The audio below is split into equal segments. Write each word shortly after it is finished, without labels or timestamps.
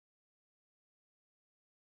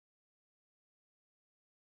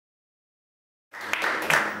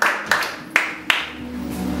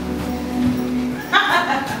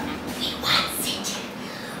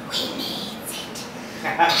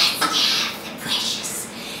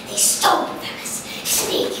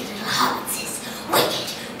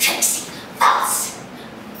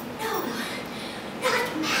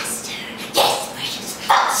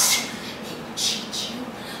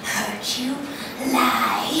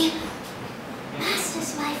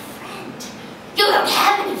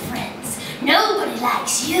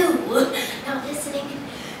likes you. Not listening.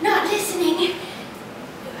 Not listening. You're a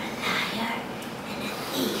liar and a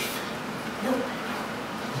thief. Nope.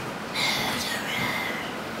 Murderer.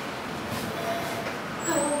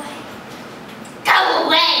 Go away. Go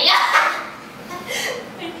away!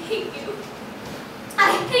 I hate you.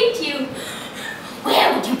 I hate you.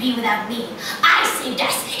 Where would you be without me? I saved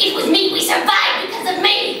us. It was me. We survived because of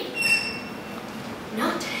me.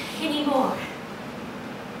 Not anymore.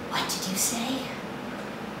 What did you say?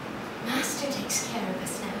 Master takes care of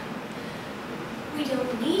us now. We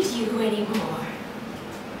don't need you anymore.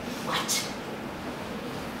 What?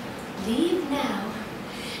 Leave now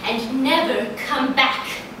and never come back.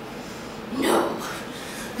 No.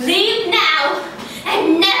 Leave now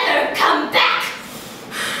and never come back.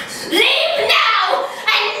 Leave now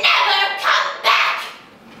and never come back.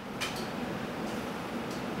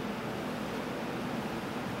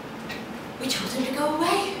 We told him to go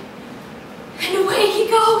away. And away he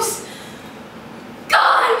goes.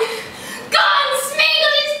 Gone! Gone!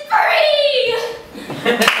 Smeagol is free!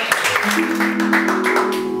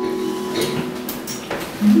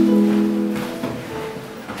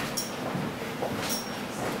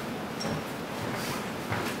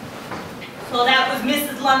 So that was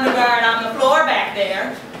Mrs. Lundegaard on the floor back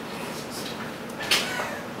there.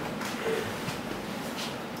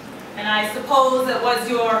 And I suppose it was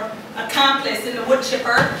your accomplice in the wood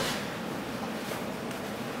chipper.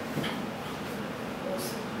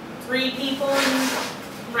 3 people in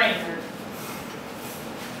Raynard.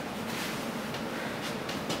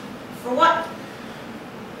 For what?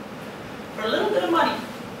 For a little bit of money.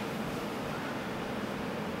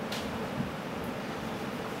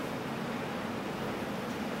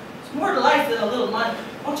 It's more to life than a little money.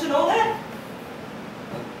 Don't you know that?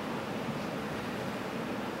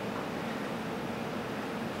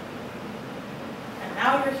 And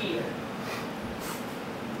now you're here.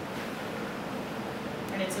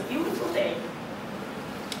 And it's a beautiful day.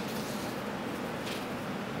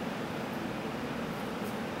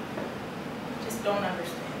 Just don't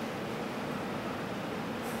understand.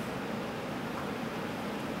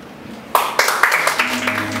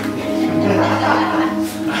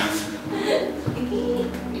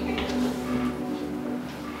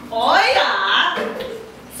 Oh yeah,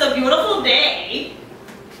 it's a beautiful day.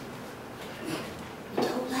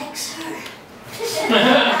 Don't like her.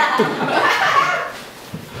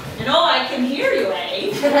 You know, I can hear you,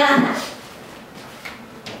 eh?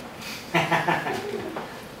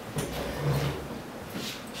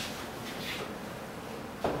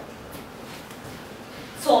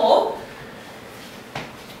 So,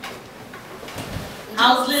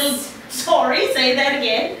 how's little... Sorry, say that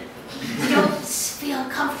again. You don't feel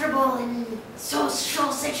comfortable in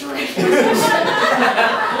social situations.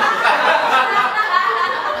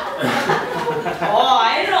 Oh,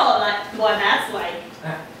 I know what that's like.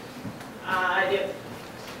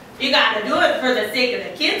 You gotta do it for the sake of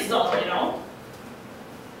the kids, though, you know.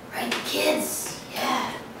 Right, the kids,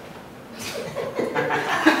 yeah.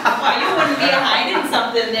 Why, you wouldn't be hiding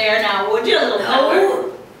something there now, would you, little fella?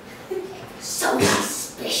 No. So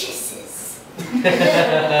suspicious.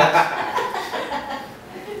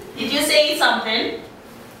 Did you say something?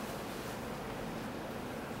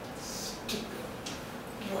 Stupid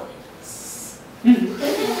woods.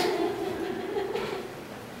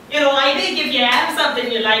 You know, I think if you have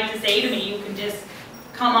something you'd like to say to me, you can just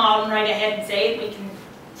come on right ahead and say it. We can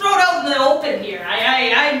throw it out in the open here. Or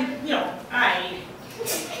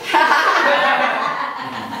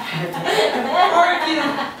if you...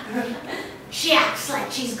 She acts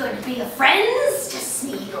like she's going to be a friend to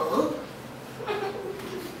Smeagol.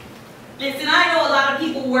 Listen, I know a lot of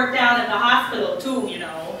people work down at the hospital too, you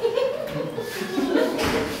know.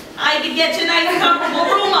 I could get you a nice comfortable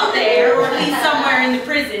room up there, or at least somewhere in the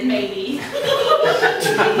prison, maybe.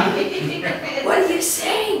 What are you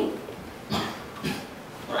saying?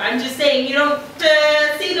 Well, I'm just saying you don't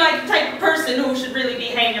seem like the type of person who should really be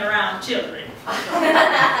hanging around children.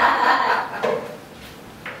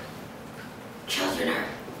 Children are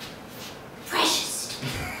precious.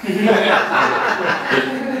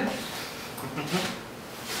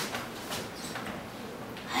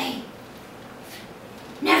 I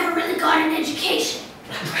never really got an education.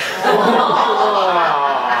 Well,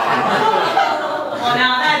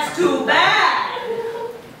 now that's too bad.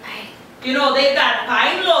 You know, they've got a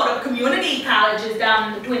fine load of community colleges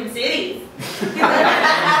down in the Twin Cities.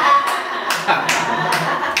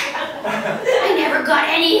 I never got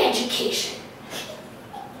any education.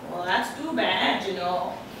 Well, that's too bad, you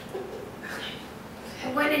know.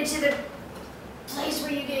 I went into the place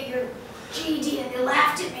where you get your GED and they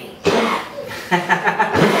laughed at me.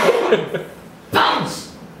 Bounce!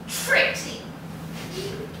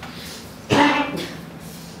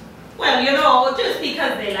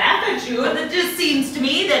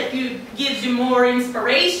 that gives you more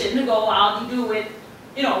inspiration to go out and do it,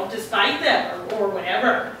 you know, despite them or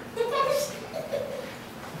whatever.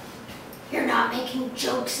 You're not making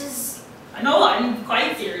jokes. I know, I'm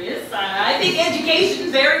quite serious. I think education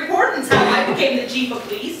is very important. It's how I became the chief of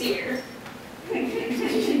police here.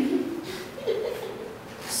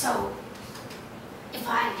 So, if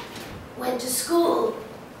I went to school,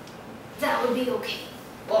 that would be okay.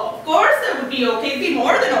 Well, of course that would be okay. It'd be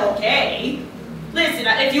more than okay. Listen,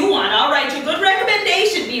 if you want, I'll write you a good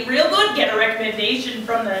recommendation. Be real good. Get a recommendation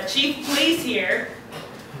from the chief of police here.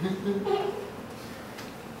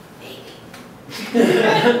 Maybe. You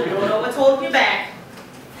don't know what's holding you back.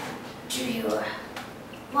 Do you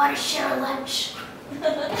want to share a lunch?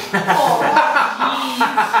 Oh, jeez.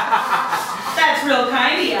 That's real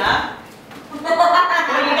kind of ya. What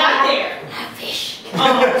do you got there? A fish.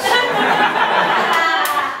 Oh.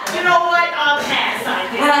 You know what? I'll pass, I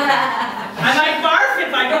think. I might barf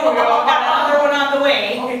if I don't. I've got another one on the way.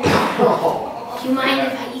 Do you mind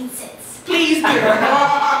if I eat sits? Please do.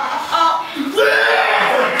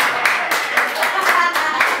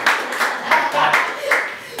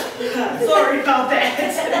 Sorry about that.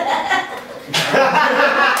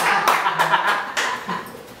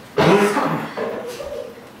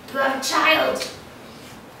 You have a child.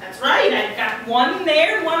 That's right. I've got one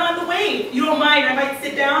there and one on the way. If you don't mind, I might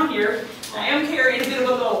sit down here. I am carrying a bit of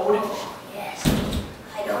a load. Oh, yes.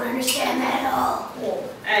 I don't understand that at all. Oh,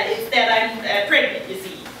 it's that I'm pregnant, you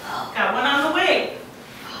see. Oh. Got one on the way.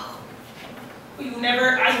 Oh.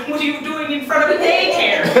 What are you doing in front of a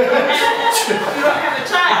daycare? You don't have a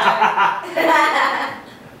child.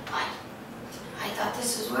 I thought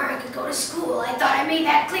this was where I could go to school. I thought I made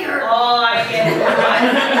that clear. Oh, I get it.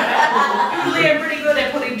 Usually I'm pretty good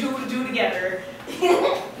at putting two and two together.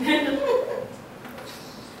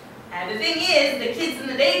 And the thing is, the kids in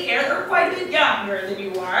the daycare, they're quite a bit younger than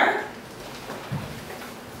you are.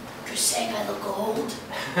 You're saying I look old?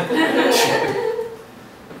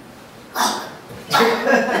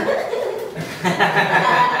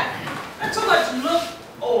 Not so much look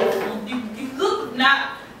old. You look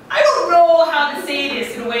not. I don't know how to say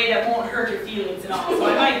this in a way that won't hurt your feelings at all, so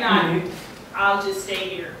I might not. I'll just stay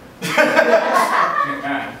here.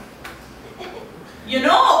 You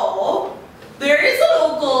know, there is a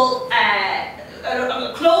local,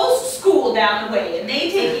 a closed school down the way, and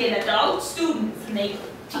they take in adult students, and they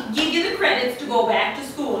give you the credits to go back to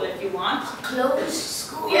school if you want. A closed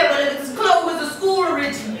school? Yeah, but it was a school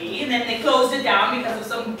originally, and then they closed it down because of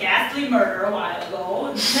some ghastly murder a while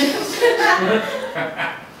ago.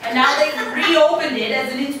 And now they've reopened it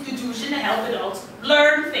as an institution to help adults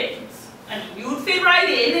learn things. I mean, you would fit right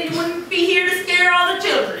in, and you wouldn't be here to scare all the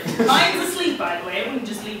children. Mine's asleep, by the way. I wouldn't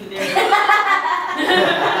just leave it there.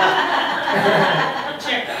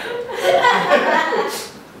 Check that.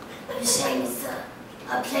 You're saying it's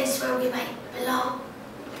a place where we might belong?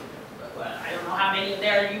 Well, I don't know how many of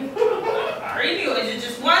there you are in you. Is it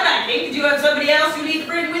just one, I think? Did you have somebody else you need to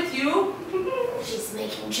bring with you? She's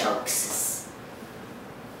making jokes.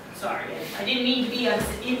 Sorry, I didn't mean to be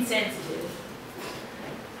insensitive.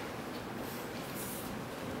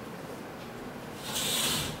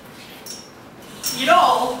 You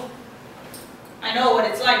know, I know what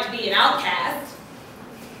it's like to be an outcast.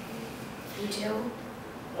 You do?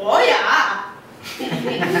 Oh yeah.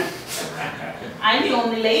 I'm the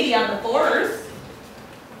only lady on the force.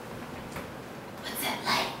 What's that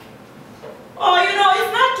like? Oh, you know,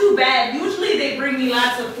 it's not too bad. Usually they bring me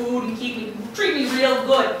lots of food and treat me real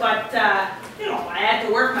good, but, you know, I had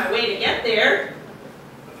to work my way to get there.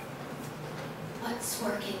 What's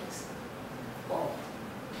workings? Oh.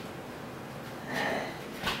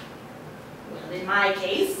 Well, in my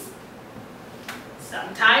case,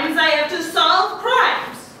 sometimes I have to solve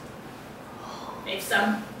crimes. If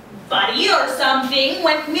somebody or something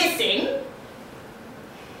went missing,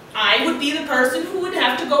 I would be the person who would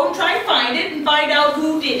have to go and try to find it and find out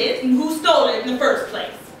who did it and who stole it in the first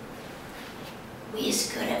place. We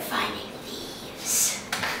is good at finding thieves.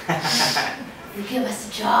 You give us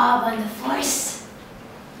a job on the force,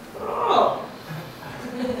 Oh,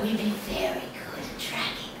 we'd be very good at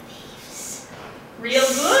tracking thieves. real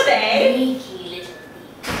good, eh? Sneaky little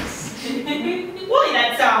thieves. Boy,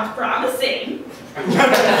 that sounds promising.